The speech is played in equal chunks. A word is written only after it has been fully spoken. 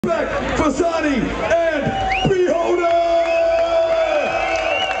Back for Sonny and Beholder!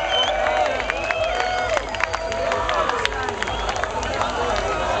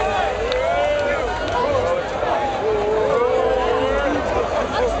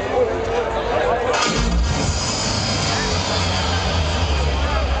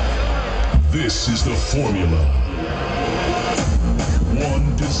 This is the formula.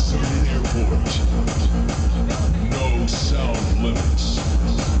 One deserted airport, no sound limits,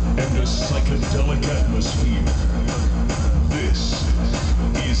 and a psychedelic atmosphere. This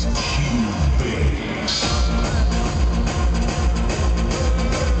is Q-Base.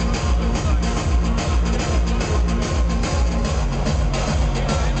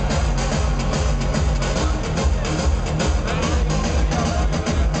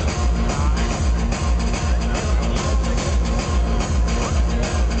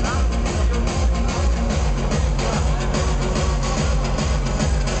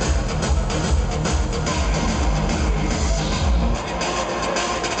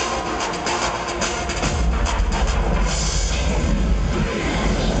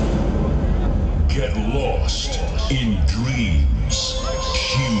 Get lost in dreams.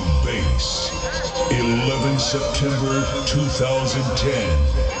 Q-Base. 11 September 2010.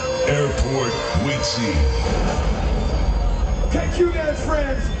 Airport Wixie. Okay, Q-Dance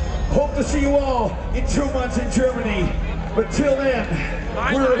friends, hope to see you all in 2 months in Germany. But till then,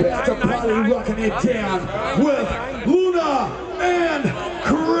 we're about to party rocking it down